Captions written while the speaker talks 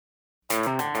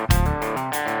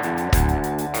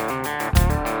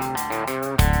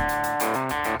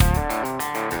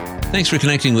Thanks for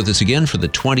connecting with us again for the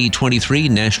 2023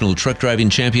 National Truck Driving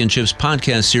Championships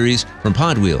podcast series from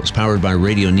Pod Wheels, powered by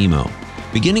Radio Nemo.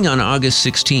 Beginning on August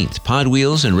 16th, Pod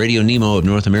Wheels and Radio Nemo of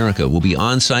North America will be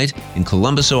on site in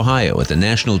Columbus, Ohio at the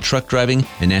National Truck Driving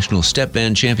and National Step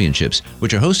Band Championships,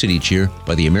 which are hosted each year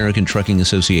by the American Trucking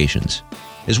Associations.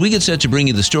 As we get set to bring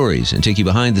you the stories and take you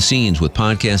behind the scenes with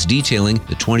podcasts detailing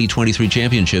the 2023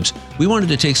 championships, we wanted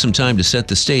to take some time to set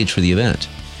the stage for the event.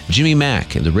 Jimmy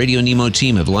Mack and the Radio Nemo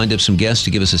team have lined up some guests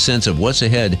to give us a sense of what's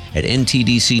ahead at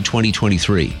NTDC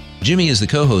 2023. Jimmy is the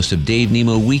co-host of Dave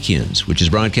Nemo Weekends, which is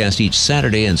broadcast each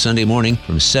Saturday and Sunday morning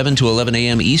from 7 to 11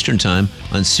 a.m. Eastern Time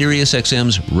on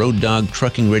SiriusXM's Road Dog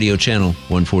Trucking Radio Channel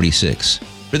 146.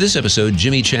 For this episode,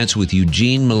 Jimmy chats with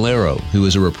Eugene Mulero, who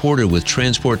is a reporter with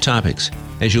Transport Topics.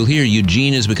 As you'll hear,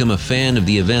 Eugene has become a fan of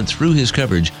the event through his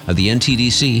coverage of the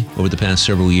NTDC over the past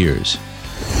several years.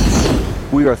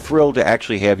 We are thrilled to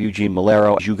actually have Eugene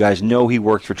Mulero. As you guys know, he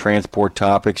works for Transport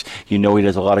Topics. You know he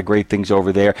does a lot of great things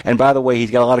over there. And by the way,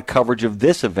 he's got a lot of coverage of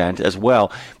this event as well.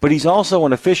 But he's also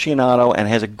an aficionado and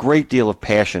has a great deal of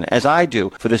passion, as I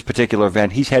do, for this particular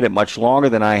event. He's had it much longer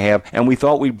than I have, and we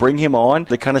thought we'd bring him on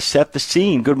to kind of set the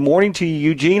scene. Good morning to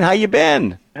you, Eugene. How you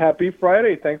been? Happy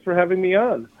Friday. Thanks for having me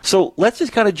on. So let's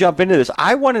just kind of jump into this.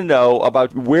 I want to know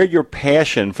about where your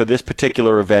passion for this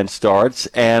particular event starts,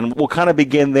 and we'll kind of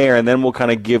begin there, and then we'll kind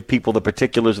of give people the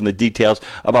particulars and the details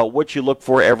about what you look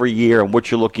for every year and what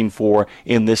you're looking for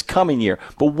in this coming year.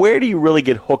 But where do you really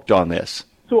get hooked on this?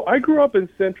 So I grew up in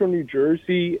central New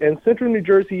Jersey, and central New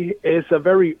Jersey is a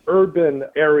very urban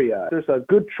area. There's a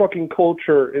good trucking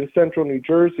culture in central New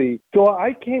Jersey. So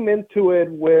I came into it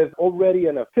with already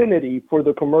an affinity for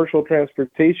the commercial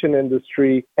transportation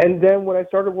industry. And then when I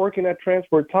started working at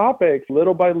Transport Topics,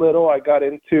 little by little, I got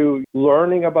into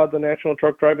learning about the National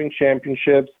Truck Driving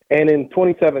Championships. And in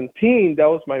 2017, that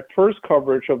was my first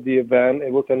coverage of the event.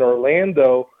 It was in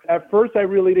Orlando. At first, I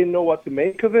really didn't know what to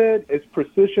make of it. It's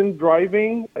precision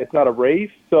driving. It's not a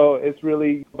race, so it's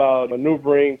really about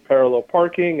maneuvering, parallel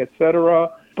parking, etc.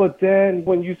 But then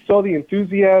when you saw the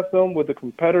enthusiasm with the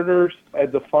competitors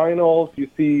at the finals, you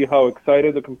see how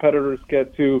excited the competitors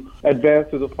get to advance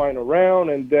to the final round.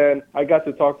 And then I got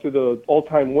to talk to the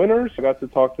all-time winners. I got to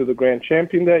talk to the grand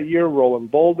champion that year, Roland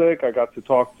Bolduc. I got to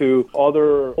talk to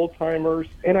other old-timers.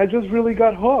 And I just really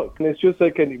got hooked. And it's just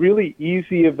like a really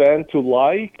easy event to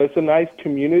like. It's a nice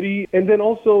community. And then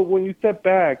also when you step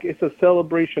back, it's a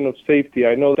celebration of safety.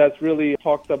 I know that's really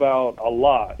talked about a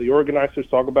lot. The organizers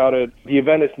talk about it. The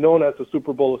event is known as the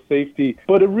Super Bowl of safety,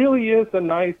 but it really is a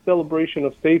nice celebration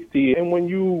of safety. And when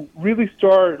you really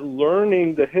start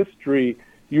learning the history,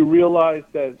 you realize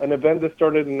that an event that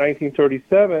started in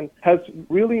 1937 has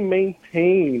really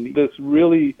maintained this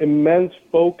really immense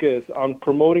focus on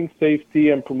promoting safety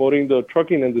and promoting the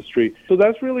trucking industry. So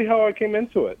that's really how I came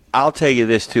into it. I'll tell you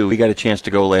this, too. We got a chance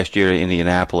to go last year to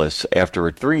Indianapolis after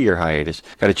a 3-year hiatus.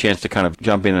 Got a chance to kind of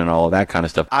jump in and all of that kind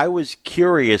of stuff. I was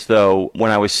curious, though,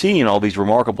 when I was seeing all these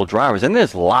remarkable drivers, and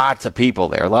there's lots of people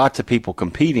there, lots of people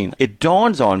competing, it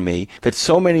dawns on me that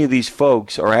so many of these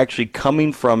folks are actually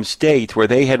coming from states where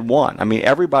they had won. I mean,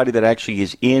 everybody that actually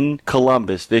is in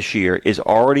Columbus this year is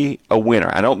already a winner.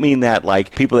 I don't mean that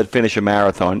like people that finish a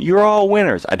marathon. You're all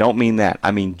winners. I don't mean that. I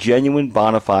mean genuine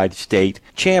bona fide state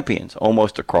champions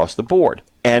almost across the board.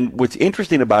 And what's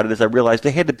interesting about it is I realized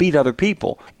they had to beat other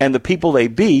people. And the people they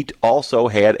beat also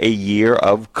had a year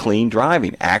of clean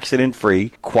driving,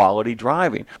 accident-free, quality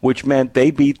driving, which meant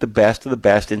they beat the best of the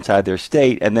best inside their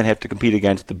state and then have to compete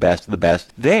against the best of the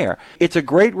best there. It's a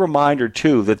great reminder,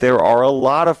 too, that there are a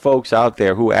lot of folks out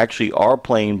there who actually are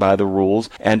playing by the rules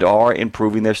and are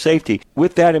improving their safety.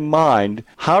 With that in mind,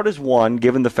 how does one,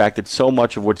 given the fact that so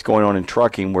much of what's going on in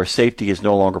trucking where safety is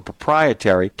no longer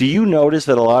proprietary, do you notice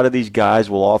that a lot of these guys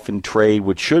will often trade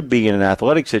what should be in an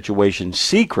athletic situation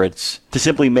secrets to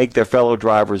simply make their fellow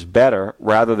drivers better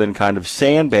rather than kind of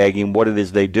sandbagging what it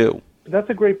is they do? That's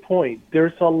a great point.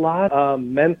 There's a lot of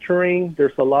mentoring.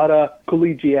 There's a lot of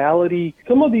collegiality.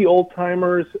 Some of the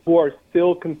old-timers who are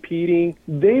still competing,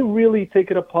 they really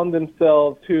take it upon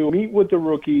themselves to meet with the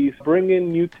rookies, bring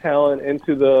in new talent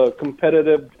into the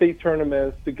competitive state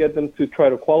tournaments to get them to try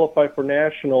to qualify for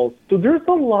nationals. So there's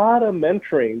a lot of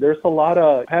mentoring. There's a lot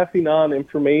of passing on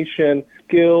information,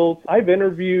 skills. I've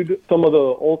interviewed some of the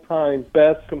all-time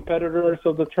best competitors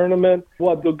of the tournament.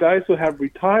 Well, the guys who have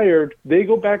retired, they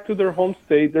go back to their home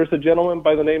state. There's a gentleman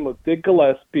by the name of Dick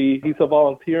Gillespie. He's a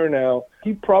volunteer now.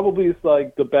 He probably is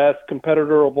like the best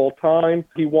competitor of all time.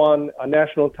 He won a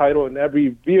national title in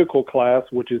every vehicle class,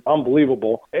 which is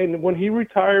unbelievable. And when he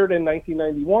retired in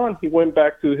 1991, he went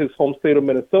back to his home state of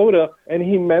Minnesota and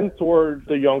he mentored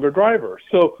the younger drivers.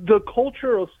 So the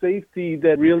culture of safety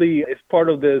that really is part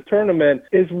of this tournament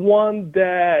is one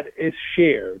that is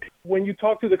shared. When you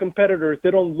talk to the competitors,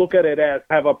 they don't look at it as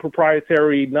have a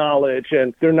proprietary knowledge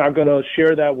and they're not going to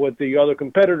share that with the other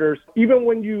competitors. Even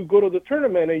when you go to the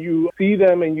tournament and you see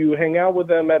them and you hang out with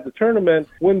them at the tournament,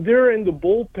 when they're in the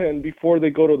bullpen before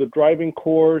they go to the driving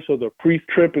course or the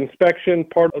pre-trip inspection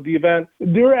part of the event,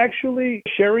 they're actually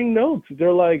sharing notes.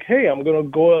 They're like, hey, I'm going to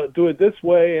go do it this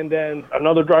way. And then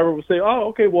another driver will say, oh,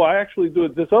 okay, well, I actually do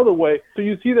it this other way. So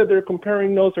you see that they're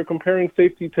comparing notes or comparing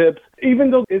safety tips. Even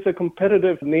though it's a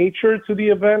competitive nature to the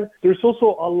event, there's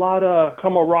also a lot of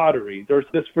camaraderie. There's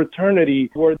this fraternity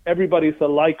where everybody's a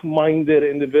like-minded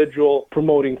individual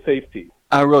promoting safety.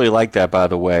 I really like that, by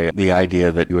the way, the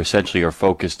idea that you essentially are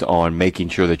focused on making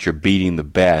sure that you're beating the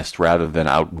best rather than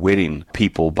outwitting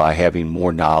people by having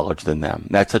more knowledge than them.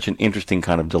 That's such an interesting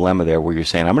kind of dilemma there where you're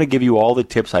saying, I'm going to give you all the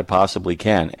tips I possibly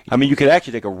can. I mean, you could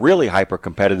actually take a really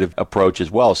hyper-competitive approach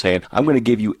as well, saying, I'm going to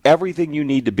give you everything you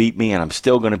need to beat me and I'm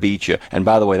still going to beat you. And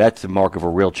by the way, that's the mark of a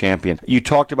real champion. You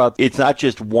talked about it's not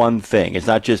just one thing. It's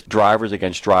not just drivers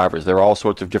against drivers. There are all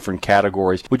sorts of different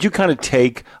categories. Would you kind of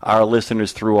take our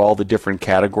listeners through all the different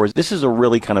categories? This is a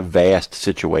really kind of vast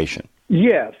situation.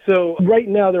 Yeah, so right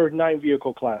now there are 9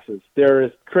 vehicle classes. There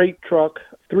is straight truck,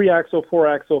 3-axle,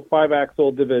 4-axle,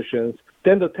 5-axle divisions.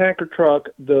 Then the tanker truck,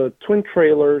 the twin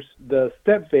trailers, the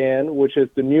step van, which is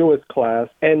the newest class,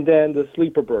 and then the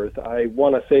sleeper berth. I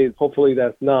want to say hopefully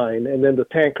that's 9, and then the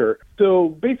tanker. So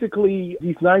basically,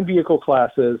 these 9 vehicle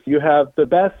classes, you have the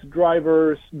best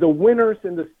drivers, the winners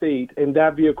in the state in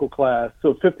that vehicle class.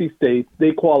 So 50 states,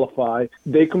 they qualify.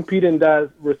 They compete in that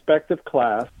respective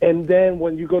class. And then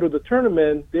when you go to the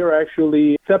tournament, they're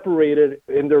actually separated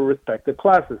in their respective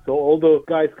classes. So all the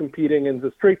guys competing in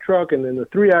the straight truck and in the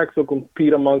 3-axle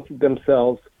compete amongst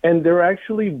themselves. And they're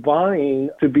actually vying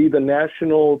to be the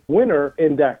national winner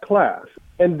in that class.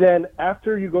 And then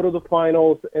after you go to the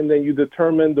finals and then you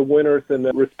determine the winners in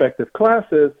the respective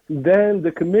classes, then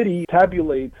the committee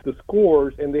tabulates the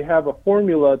scores and they have a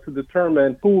formula to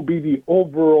determine who will be the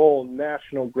overall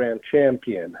national grand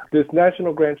champion. This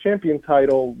national grand champion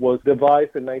title was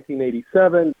devised in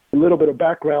 1987. A little bit of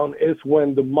background is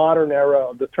when the modern era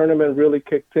of the tournament really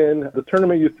kicked in. The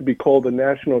tournament used to be called the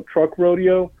National Truck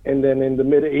Rodeo, and then in the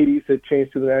mid-'80s it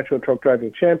changed to the National Truck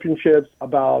Driving Championships.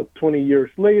 About 20 years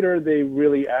later, they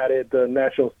really added the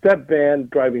National Step Van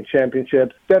Driving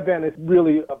Championships. Step Van is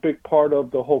really a big part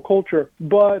of the whole culture,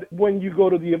 but when you go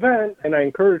to the event, and I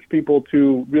encourage people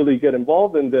to really get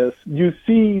involved in this, you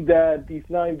see that these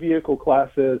 9 vehicle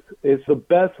classes is the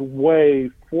best way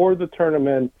for the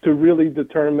tournament to really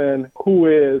determine who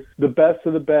is the best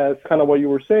of the best, kind of what you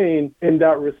were saying, in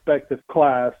that respective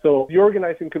class. So the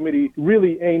organizing committee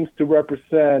really aims to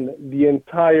represent the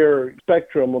entire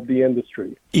spectrum of the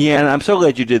industry. Yeah, and I'm so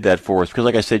glad you did that for us, because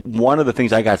like I said, one of the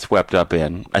things I got swept up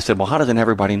in, I said, well, how doesn't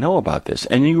everybody know about this?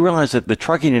 And you realize that the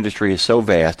trucking industry is so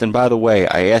vast. And by the way,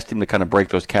 I asked him to kind of break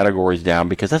those categories down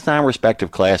because that's 9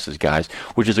 respective classes, guys,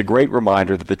 which is a great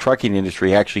reminder that the trucking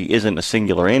industry actually isn't a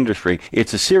singular industry.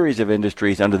 It's a series of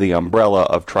industries under the umbrella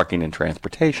of trucking and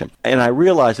transportation. And I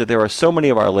realize that there are so many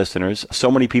of our listeners,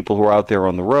 so many people who are out there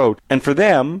on the road, and for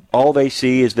them, all they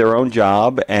see is their own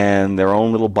job and their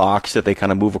own little box that they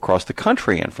kind of move across the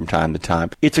country in from time to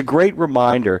time. It's a great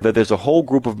reminder that there's a whole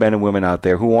group of men and women out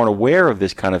there who aren't aware of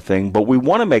this kind of thing, but we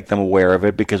want to make them aware of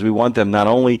it because we want them not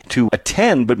only to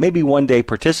attend, but maybe one day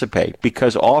participate,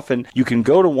 because often you can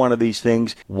go to one of these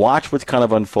things, watch what's kind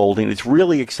of unfolding. It's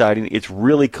really exciting. It's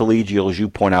really collegial, as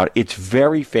you point out. It's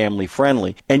very family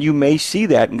friendly. And you may see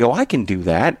that and go, I can do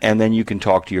that. And then you can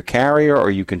talk to your carrier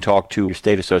or you can talk to your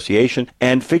state association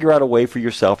and figure out a way for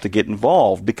yourself to get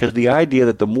involved, because the idea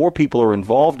that the more people are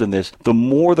involved in this, the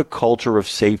more the culture of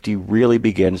safety really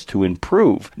begins to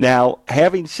improve. Now,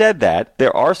 having said that,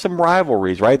 there are some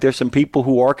rivalries, right? There's some people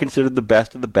who are considered the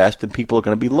best of the best and people are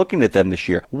going to be looking at them this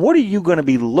year. What are you going to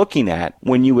be looking at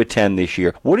when you attend this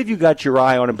year? What have you got your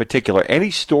eye on in particular?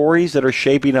 Any stories that are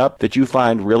shaping up that you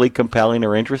find really compelling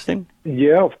or interesting?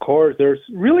 Yeah, of course. There's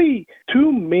really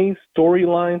 2 main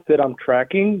storylines that I'm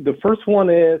tracking. The first one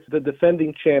is the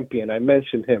defending champion. I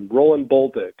mentioned him, Roland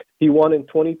Bolduc. He won in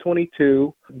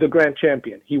 2022, the grand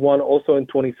champion. He won also in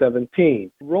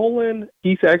 2017. Roland,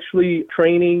 he's actually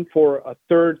training for a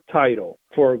 3rd title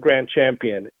for a grand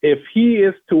champion. If he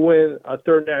is to win a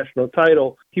 3rd national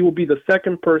title, he will be the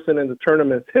 2nd person in the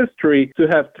tournament's history to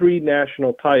have 3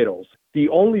 national titles. The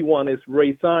only one is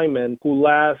Ray Simon, who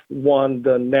last won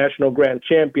the National Grand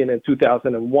Champion in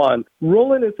 2001.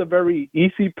 Roland is a very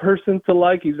easy person to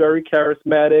like. He's very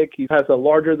charismatic. He has a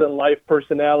larger-than-life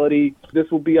personality. This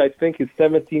will be, I think, his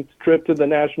 17th trip to the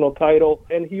national title.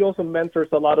 And he also mentors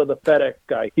a lot of the FedEx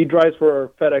guys. He drives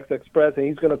for FedEx Express, and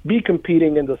he's going to be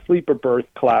competing in the sleeper berth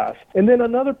class. And then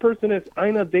another person is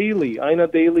Ina Daly. Ina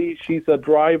Daly, she's a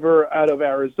driver out of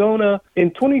Arizona.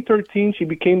 In 2013, she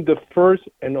became the first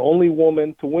and only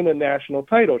woman to win a national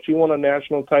title. She won a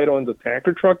national title in the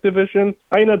tanker truck division.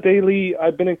 Ina Daly,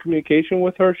 I've been in communication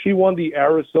with her. She won the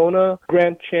Arizona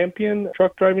Grand Champion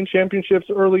Truck Driving Championships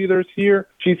earlier this year.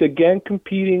 She's again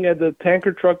competing at the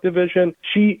tanker truck division.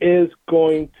 She is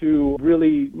going to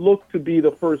really look to be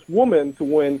the first woman to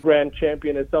win Grand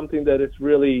Champion. It's something that is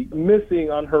really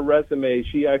missing on her resume.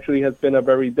 She actually has been a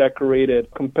very decorated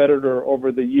competitor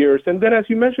over the years. And then, as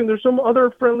you mentioned, there's some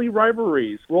other friendly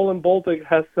rivalries. Roland Boltic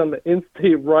has some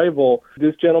in-state rival.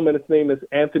 This gentleman, his name is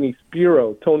Anthony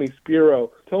Spiro, Tony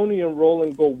Spiro. Tony and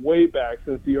Roland go way back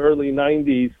since the early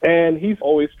 90s, and he's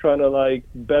always trying to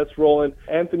best Roland.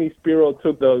 Anthony Spiro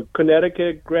took the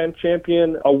Connecticut Grand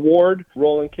Champion Award.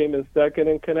 Roland came in second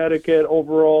in Connecticut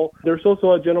overall. There's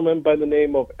also a gentleman by the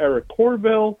name of Eric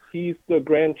Corville. He's the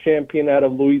Grand Champion out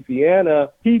of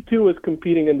Louisiana. He too is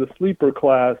competing in the sleeper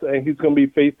class, and he's going to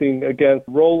be facing against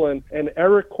Roland. And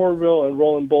Eric Corville and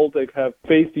Roland Boltic have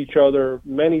faced each other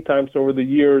many times over the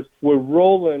years, with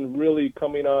Roland really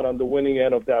coming out on the winning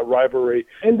end of that rivalry.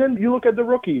 And then you look at the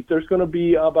rookies. There's going to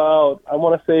be about, I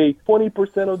want to say,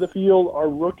 20% of the field are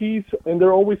rookies, and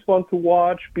they're always fun to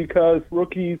watch because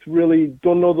rookies really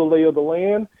don't know the lay of the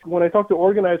land. When I talk to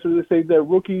organizers, they say that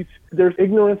rookies, there's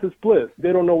ignorance is bliss.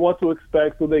 They don't know what to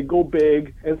expect, so they go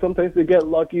big, and sometimes they get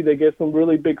lucky. They get some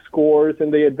really big scores,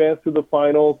 and they advance to the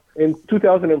finals. In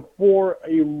 2004,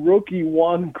 a rookie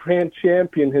won Grand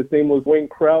Champion. His name was Wayne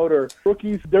Crowder.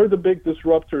 Rookies, they're the big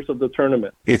disruptors of the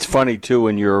tournament. It's funny, too,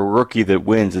 when you're a rookie that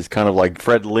wins, it's kind of like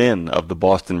Fred Lynn of the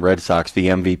Boston Red Sox, the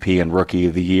MVP and Rookie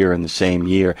of the Year in the same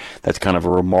year. That's kind of a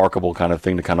remarkable kind of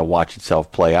thing to kind of watch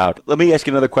itself play out. Let me ask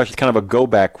you another question, kind of a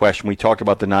go-back question. We talked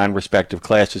about the 9 respective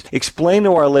classes. Explain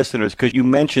to our listeners, because you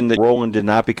mentioned that Roland did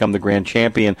not become the Grand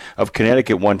Champion of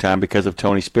Connecticut one time because of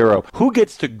Tony Spiro. Who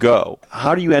gets to go?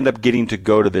 How do you end up getting to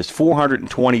go to this?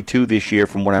 422 this year,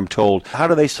 from what I'm told. How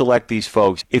do they select these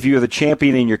folks? If you're the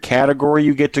champion in your category,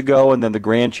 you get to go, and then the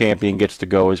Grand Champion gets to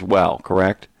go as well,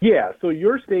 correct? Yeah, so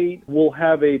your state will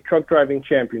have a truck driving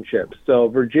championship. So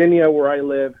Virginia, where I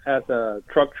live, has a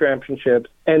truck championship,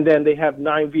 and then they have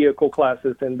 9 vehicle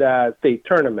classes in that state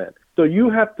tournament. So you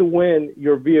have to win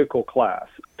your vehicle class.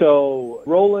 So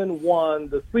Roland won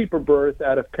the sleeper berth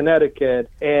out of Connecticut,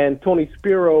 and Tony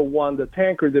Spiro won the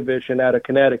tanker division out of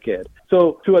Connecticut.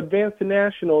 So to advance to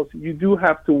nationals, you do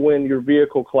have to win your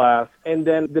vehicle class. And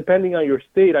then depending on your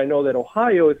state, I know that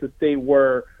Ohio is a state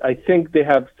where I think they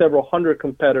have several hundred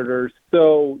competitors.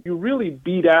 So you really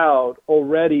beat out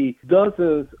already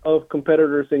dozens of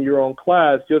competitors in your own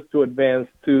class just to advance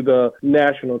to the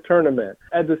national tournament.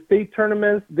 At the state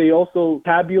tournaments, they also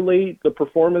tabulate the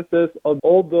performances of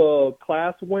all the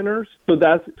class winners. So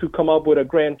that's to come up with a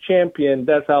grand champion.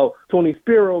 That's how Tony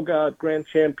Spiro got grand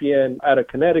champion out of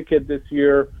Connecticut this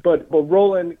year. But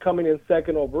Roland, coming in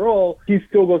second overall, he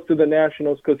still goes to the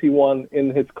nationals because he won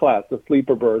in his class, the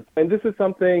sleeper berth. And this is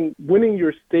something, winning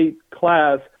your state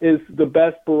class is the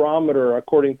best barometer,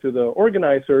 according to the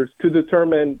organizers, to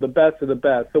determine the best of the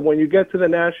best. So when you get to the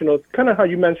nationals, kind of how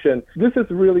you mentioned, this is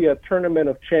really a tournament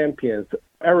of champions.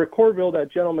 Eric Corville,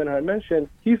 that gentleman I mentioned,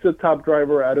 he's the top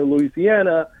driver out of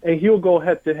Louisiana, and he'll go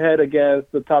head-to-head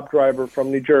against the top driver from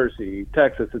New Jersey,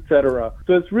 Texas, etc.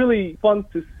 So it's really fun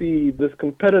to see this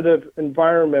competitive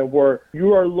environment where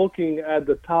you are looking at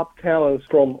the top talents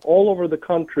from all over the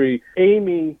country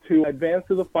aiming to advance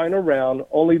to the final round.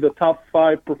 Only the top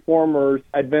 5 performers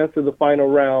advance to the final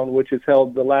round, which is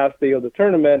held the last day of the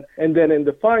tournament. And then in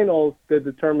the finals, they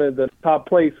determine the top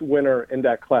place winner in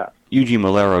that class. Eugene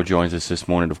Mulero joins us this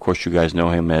morning. Of course, you guys know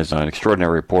him as an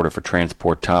extraordinary reporter for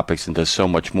Transport Topics and does so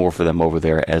much more for them over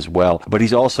there as well. But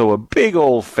he's also a big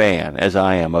old fan, as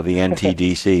I am, of the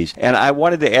NTDCs. And I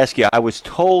wanted to ask you, I was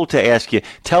told to ask you,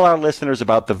 tell our listeners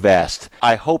about the vest.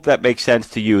 I hope that makes sense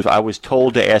to you. I was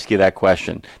told to ask you that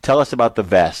question. Tell us about the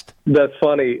vest. That's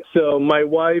funny. So my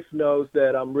wife knows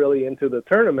that I'm really into the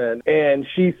tournament, and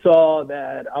she saw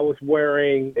that I was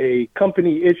wearing a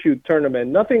company-issued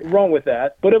tournament. Nothing wrong with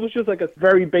that, but it was just like a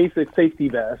very basic safety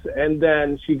vest. And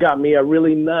then she got me a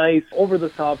really nice,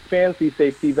 over-the-top, fancy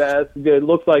safety vest. It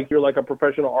looks like you're like a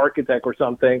professional architect or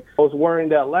something. I was wearing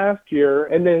that last year,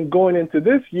 and then going into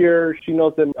this year, she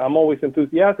knows that I'm always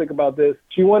enthusiastic about this.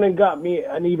 She went and got me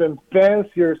an even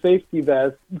fancier safety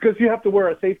vest, because you have to wear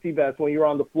a safety vest when you're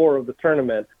on the floor of the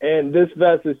tournament. And this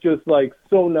vest is just like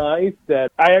so nice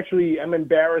that I actually am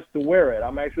embarrassed to wear it.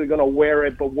 I'm actually going to wear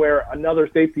it, but wear another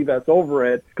safety vest over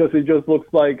it, because it just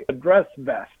looks like a dress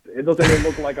vest. It doesn't even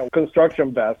look like a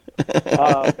construction vest.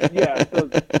 Yeah, so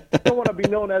I don't want to be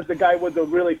known as the guy with the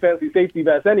really fancy safety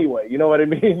vest anyway. You know what I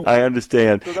mean? I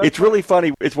understand. So it's really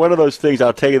funny. It's one of those things,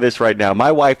 I'll tell you this right now.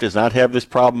 My wife does not have this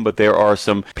problem, but there are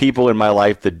some people in my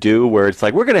life that do, where it's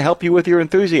like, we're going to help you with your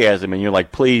enthusiasm. And you're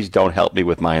like, please don't help me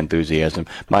with my enthusiasm.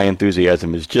 My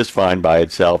enthusiasm is just fine by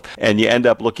itself. And you end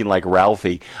up looking like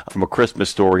Ralphie from A Christmas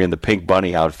Story in the pink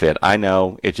bunny outfit. I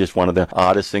know, it's just one of the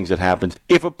oddest things that happens.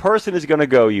 If a person is going to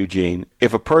go, Eugene,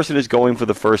 if a person is going for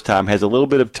the first time, has a little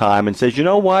bit of time, and says, you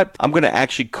know what, I'm going to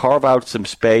actually carve out some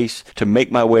space to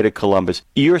make my way to Columbus.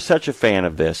 You're such a fan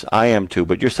of this. I am too,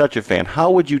 but you're such a fan.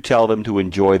 How would you tell them to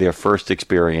enjoy their first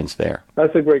experience there?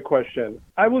 That's a great question.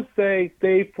 I would say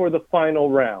stay for the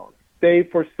final round. Stay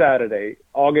for Saturday,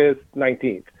 August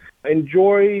 19th.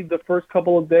 Enjoy the first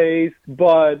couple of days,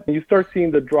 but you start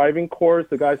seeing the driving course,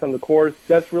 the guys on the course.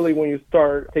 That's really when you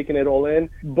start taking it all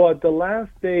in. But the last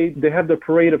day, they have the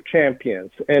Parade of Champions,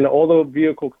 and all the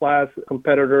vehicle class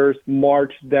competitors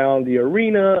march down the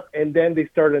arena, and then they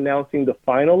start announcing the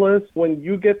finalists. When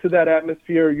you get to that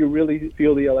atmosphere, you really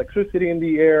feel the electricity in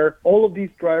the air. All of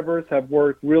these drivers have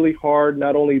worked really hard,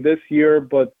 not only this year,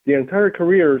 but their entire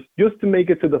careers, just to make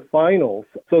it to the finals.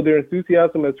 So their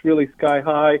enthusiasm is really sky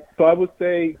high. So I would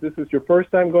say this is your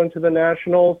first time going to the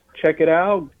Nationals. Check it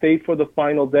out. Stay for the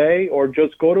final day, or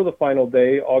just go to the final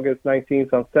day, August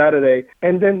 19th on Saturday.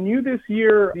 And then new this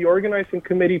year, the organizing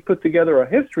committee put together a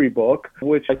history book,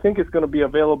 which I think is going to be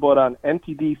available on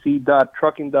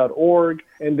ntdc.trucking.org.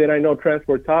 And then I know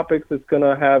Transport Topics is going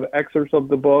to have excerpts of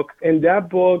the book. And that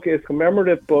book is a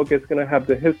commemorative book. It's going to have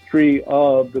the history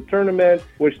of the tournament,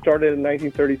 which started in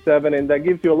 1937. And that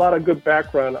gives you a lot of good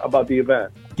background about the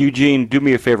event. Eugene, do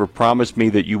me a favor. Promise me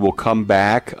that you will come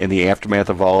back in the aftermath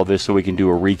of all of this so we can do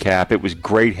a recap. It was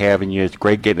great having you. It's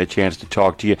great getting a chance to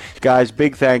talk to you. Guys,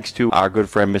 big thanks to our good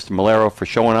friend, Mr. Mulero, for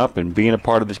showing up and being a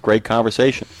part of this great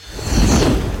conversation.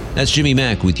 That's Jimmy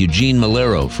Mack with Eugene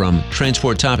Mulero from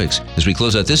Transport Topics as we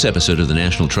close out this episode of the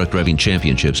National Truck Driving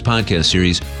Championships podcast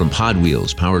series from Pod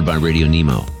Wheels, powered by Radio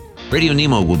Nemo. Radio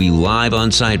Nemo will be live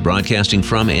on site broadcasting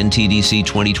from NTDC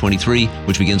 2023,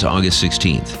 which begins August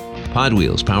 16th. Pod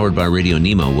Wheels, powered by Radio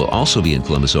Nemo, will also be in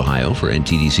Columbus, Ohio for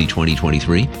NTDC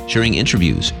 2023, sharing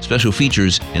interviews, special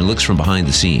features, and looks from behind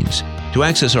the scenes. To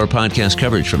access our podcast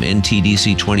coverage from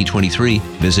NTDC 2023,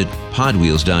 visit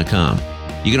podwheels.com.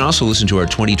 You can also listen to our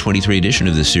 2023 edition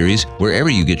of this series wherever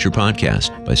you get your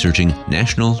podcast by searching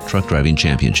National Truck Driving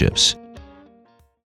Championships.